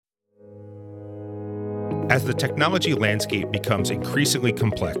As the technology landscape becomes increasingly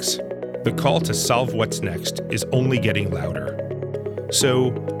complex, the call to solve what's next is only getting louder.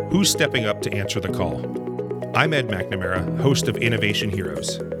 So, who's stepping up to answer the call? I'm Ed McNamara, host of Innovation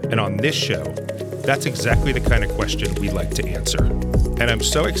Heroes, and on this show, that's exactly the kind of question we'd like to answer. And I'm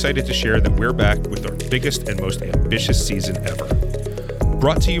so excited to share that we're back with our biggest and most ambitious season ever.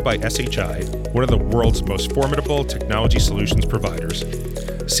 Brought to you by SHI, one of the world's most formidable technology solutions providers,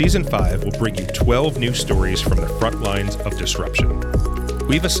 Season 5 will bring you 12 new stories from the front lines of disruption.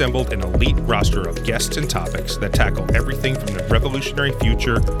 We've assembled an elite roster of guests and topics that tackle everything from the revolutionary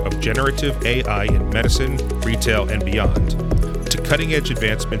future of generative AI in medicine, retail, and beyond, to cutting-edge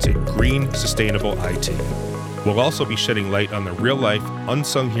advancements in green, sustainable IT. We'll also be shedding light on the real-life,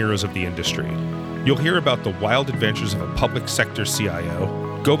 unsung heroes of the industry. You'll hear about the wild adventures of a public sector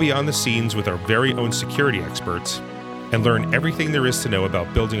CIO, go beyond the scenes with our very own security experts, and learn everything there is to know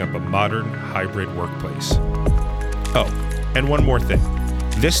about building up a modern, hybrid workplace. Oh, and one more thing.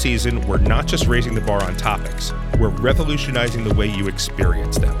 This season, we're not just raising the bar on topics, we're revolutionizing the way you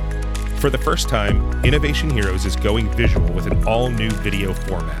experience them. For the first time, Innovation Heroes is going visual with an all-new video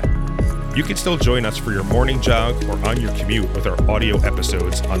format. You can still join us for your morning jog or on your commute with our audio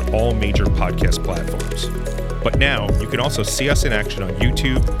episodes on all major podcast platforms. But now, you can also see us in action on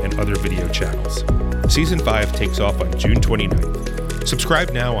YouTube and other video channels. Season 5 takes off on June 29th.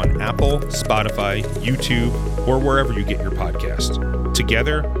 Subscribe now on Apple, Spotify, YouTube, or wherever you get your podcast.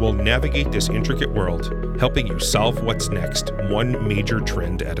 Together, we'll navigate this intricate world, helping you solve what's next, one major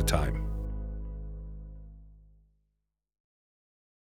trend at a time.